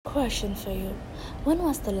Question for you. When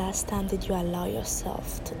was the last time did you allow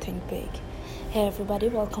yourself to think big? Hey everybody,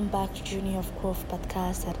 welcome back to Journey of Growth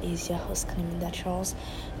podcast. That is your host Kaniminda Charles.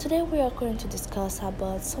 Today we are going to discuss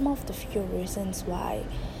about some of the few reasons why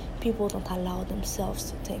people don't allow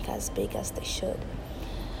themselves to think as big as they should.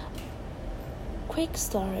 Quick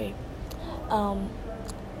story. Um,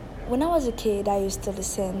 when I was a kid, I used to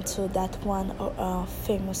listen to that one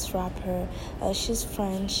famous rapper. She's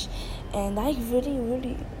French, and I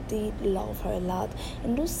really did love her a lot.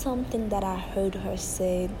 And there's something that I heard her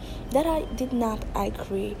say that I did not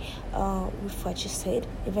agree with what she said,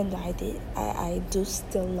 even though I do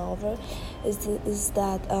still love her. Is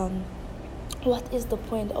that what is the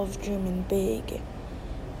point of dreaming big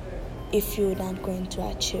if you're not going to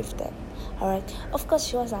achieve them? Alright, of course,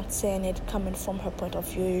 she was not saying it coming from her point of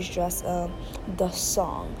view, it's just the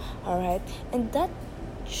song. Alright, and that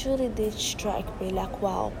truly did strike me like,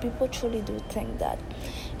 wow, people truly do think that.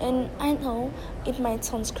 And I know it might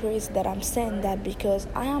sound crazy that I'm saying that because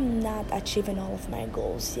I am not achieving all of my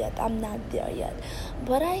goals yet. I'm not there yet.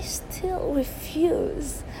 But I still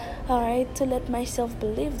refuse, alright, to let myself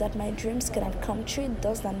believe that my dreams cannot come true. It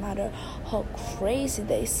does not matter how crazy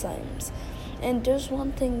they seem. And there's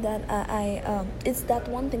one thing that it's that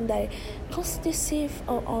one thing that I constantly see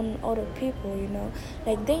on other people,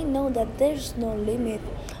 like they know that there's no limit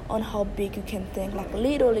on how big you can think. Like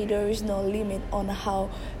literally there is no limit on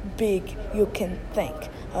how big you can think.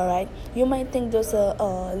 All right, you might think there's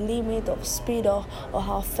a limit of speed or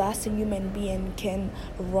how fast a human being can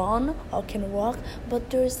run or can walk,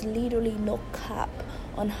 but there's literally no cap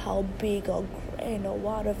on how big or great or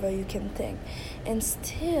whatever you can think. And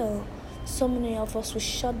still so many of us will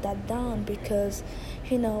shut that down because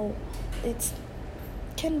it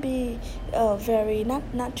can be very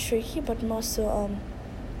not tricky, but more so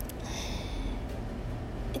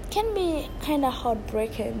it can be kind of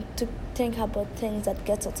heartbreaking to think about things that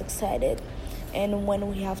get us excited, and when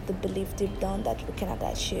we have to believe deep down that we cannot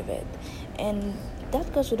achieve it. And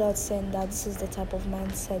that goes without saying that this is the type of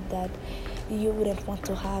mindset that you wouldn't want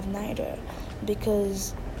to have neither,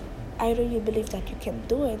 because either you believe that you can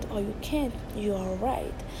do it or you can't. You are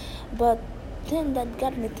right. But then that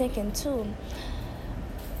got me thinking too.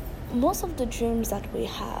 Most of the dreams that we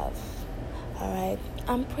have, alright,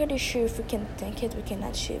 I'm pretty sure if we can think it, we can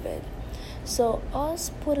achieve it. So us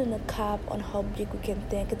putting a cap on how big we can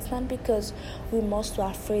think, it's not because we're mostly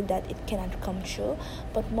afraid that it cannot come true,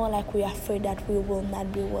 but more like we're afraid that we will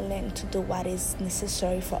not be willing to do what is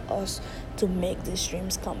necessary for us to make these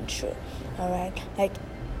dreams come true. Alright? Like,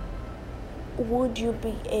 would you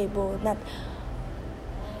be able,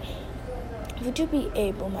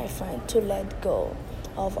 my friend, to let go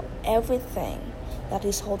of everything that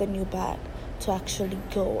is holding you back to actually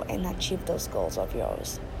go and achieve those goals of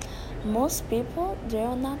yours? Most people, they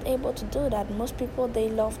are not able to do that. Most people, they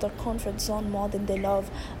love their comfort zone more than they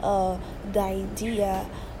love the idea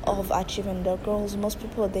of achieving their goals. Most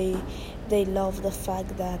people, they love the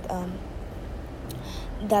fact that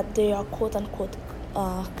they are quote unquote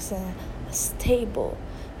stable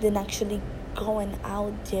than actually going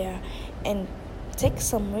out there and take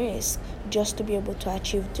some risk just to be able to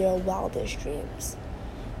achieve their wildest dreams.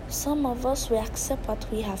 Some of us, we accept what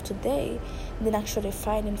we have today than actually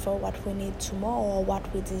fighting for what we need tomorrow or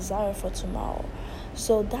what we desire for tomorrow.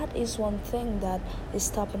 So that is one thing that is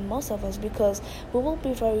stopping most of us, because we will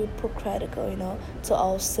be very hypocritical, to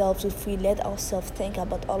ourselves if we let ourselves think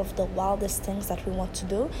about all of the wildest things that we want to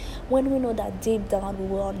do, when we know that deep down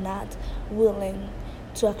we are not willing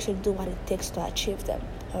to actually do what it takes to achieve them.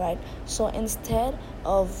 Alright, so instead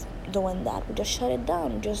of doing that, we just shut it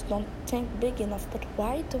down. We just don't think big enough. But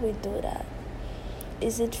why do we do that?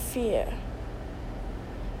 Is it fear?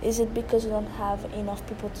 Is it because you don't have enough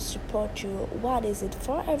people to support you? What is it?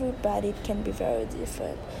 For everybody, it can be very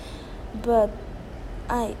different. But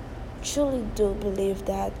I truly do believe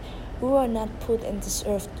that we were not put in this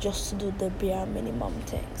earth just to do the bare minimum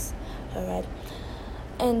things. Alright?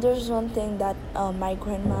 And there's one thing that my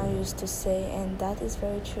grandma used to say, and that is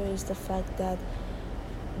very true, is the fact that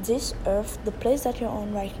this earth, the place that you're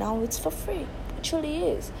on right now, it's for free. It truly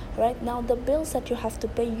is. Right now, the bills that you have to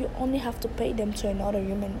pay, you only have to pay them to another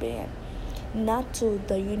human being, not to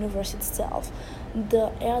the universe itself.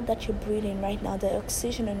 The air that you're breathing right now, the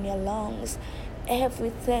oxygen in your lungs,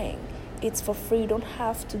 everything, it's for free. You don't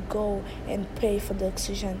have to go and pay for the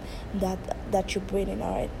oxygen that you're breathing,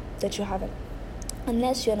 all right, that you're having.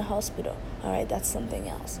 Unless you're in a hospital, all right, that's something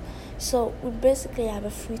else. So we basically have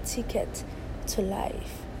a free ticket to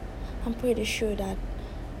life. I'm pretty sure that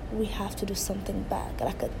we have to do something back,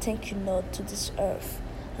 like a thank you note to this earth,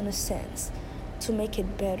 in a sense, to make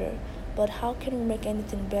it better. But how can we make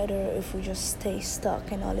anything better if we just stay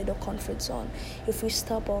stuck in our little comfort zone? If we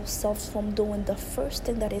stop ourselves from doing the first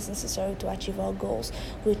thing that is necessary to achieve our goals,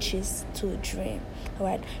 which is to dream,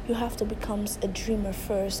 right? You have to become a dreamer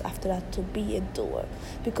first, after that to be a doer.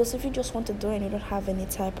 Because if you just want to do it and you don't have any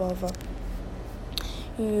type of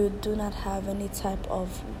you do not have any type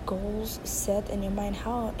of goals set in your mind,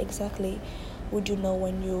 how exactly would you know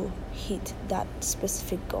when you hit that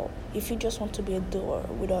specific goal? If you just want to be a doer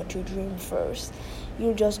without your dream first,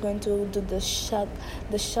 you're just going to do the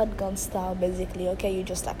shotgun style, basically. Okay, you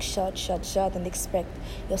just like shot, and expect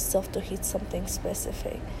yourself to hit something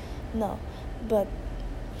specific. No, but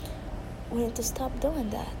we need to stop doing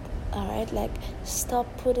that. All right, like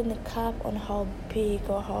stop putting a cap on how big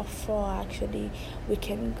or how far actually we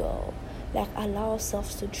can go. Like allow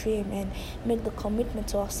ourselves to dream and make the commitment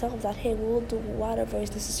to ourselves that hey, we will do whatever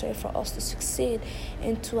is necessary for us to succeed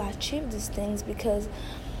and to achieve these things. Because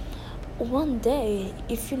one day,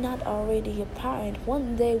 if you're not already a parent,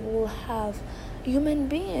 one day we'll have human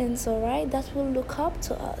beings, all right, that will look up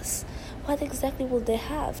to us. What exactly will they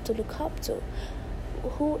have to look up to?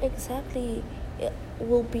 Who exactly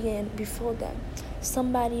will be in before them?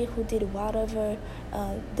 Somebody who did whatever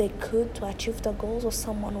they could to achieve their goals, or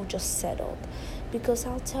someone who just settled? Because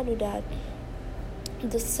I'll tell you that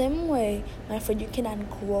the same way, my friend, you cannot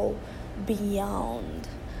grow beyond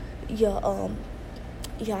your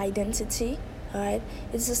identity, right?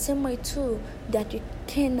 It's the same way too that you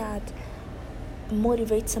cannot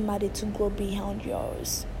motivate somebody to grow beyond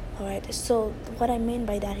yours. All right. So what I mean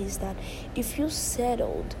by that is that if you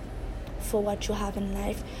settled for what you have in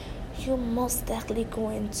life, you're most likely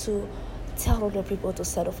going to tell other people to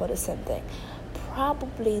settle for the same thing.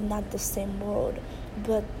 Probably not the same word,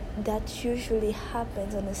 but that usually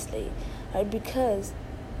happens, honestly, right? Because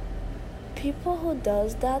people who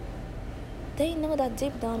does that, they know that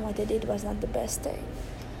deep down what they did was not the best thing,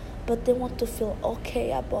 but they want to feel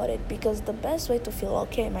okay about it. Because the best way to feel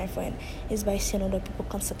okay, my friend, is by seeing other people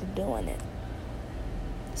constantly doing it.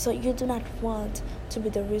 So you do not want to be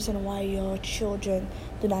the reason why your children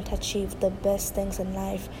do not achieve the best things in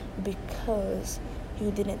life, because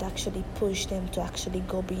you didn't actually push them to actually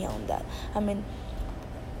go beyond that. I mean,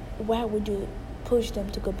 why would you push them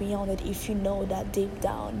to go beyond it if you know that deep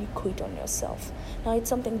down you quit on yourself? Now, it's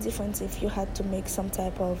something different if you had to make some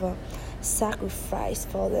type of sacrifice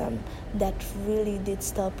for them that really did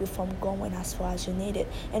stop you from going as far as you needed.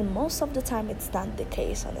 And most of the time, it's not the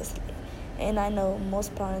case, honestly. And I know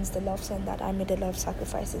most parents, they love saying that I made a lot of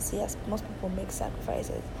sacrifices. Yes, most people make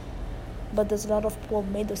sacrifices. But there's a lot of people who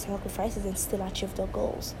made those sacrifices and still achieve their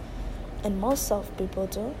goals. And most of people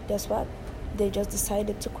do, guess what? They just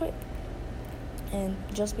decided to quit. And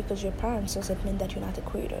just because you're parents doesn't mean that you're not a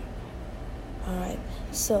quitter. Alright?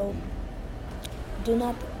 So do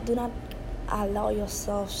not allow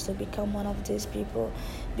yourselves to become one of these people,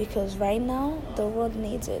 because right now the world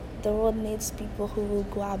needs it. The world needs people who will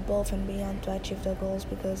go above and beyond to achieve their goals,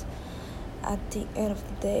 because at the end of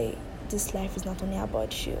the day, this life is not only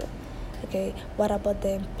about you. Okay, what about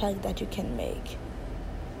the impact that you can make?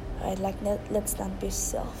 Right, like let's not be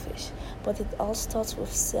selfish, but it all starts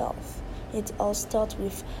with self. It all starts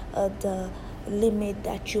with the limit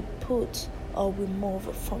that you put or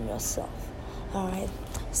remove from yourself. All right.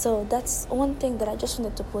 So that's one thing that I just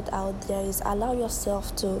wanted to put out there, is allow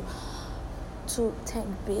yourself to think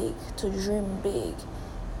big, to dream big,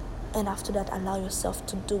 and after that allow yourself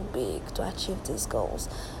to do big to achieve these goals.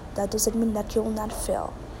 That doesn't mean that you will not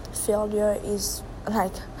fail. Failure is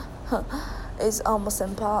like is almost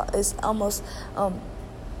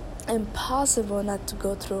impossible not to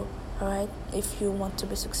go through, all right, if you want to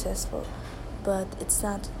be successful. But it's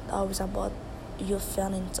not always about you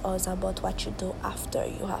failing, it's always about what you do after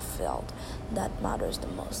you have failed that matters the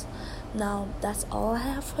most. Now, that's all I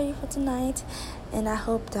have for you for tonight, and I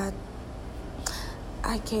hope that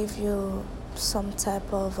I gave you some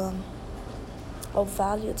type of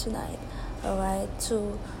value tonight, all right,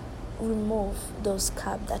 to remove those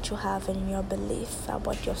caps that you have in your belief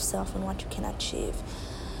about yourself and what you can achieve.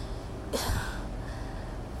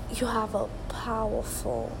 You have a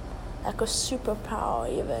powerful, like a superpower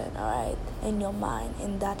even, all right, in your mind,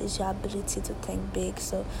 and that is your ability to think big.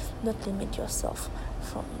 So don't limit yourself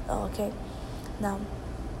from, okay? Now,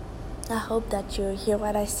 I hope that you hear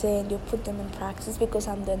what I say and you put them in practice, because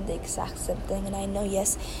I'm doing the exact same thing. And I know,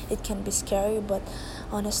 yes, it can be scary, but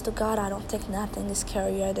honest to God, I don't think nothing is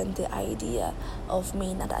scarier than the idea of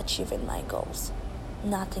me not achieving my goals.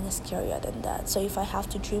 Nothing is scarier than that. So if I have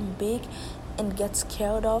to dream big, and get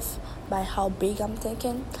scared off by how big I'm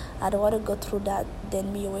thinking, I'd rather go through that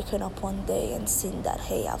than me waking up one day and seeing that,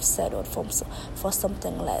 hey, I've settled for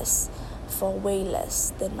something less, for way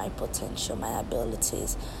less than my potential, my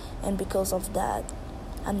abilities. And because of that,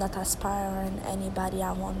 I'm not aspiring anybody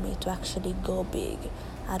around me to actually go big.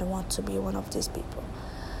 I don't want to be one of these people.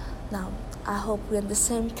 Now, I hope we're on the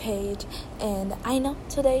same page, and I know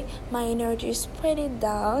today my energy is pretty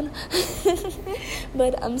down,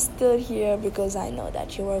 but I'm still here because I know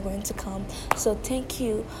that you are going to come. So thank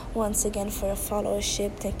you once again for your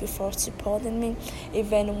followership. Thank you for supporting me,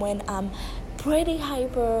 even when I'm pretty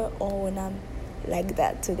hyper or when I'm like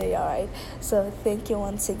that today. All right, so thank you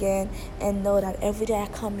once again, and know that every day I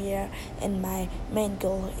come here and my main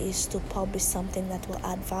goal is to publish something that will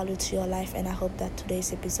add value to your life, and I hope that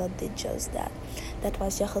today's episode did just that. That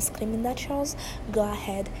was your host Cleminda Charles. Go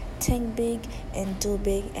ahead, think big and do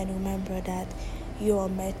big, and remember that you are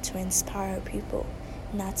meant to inspire people,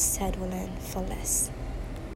 not settling for less.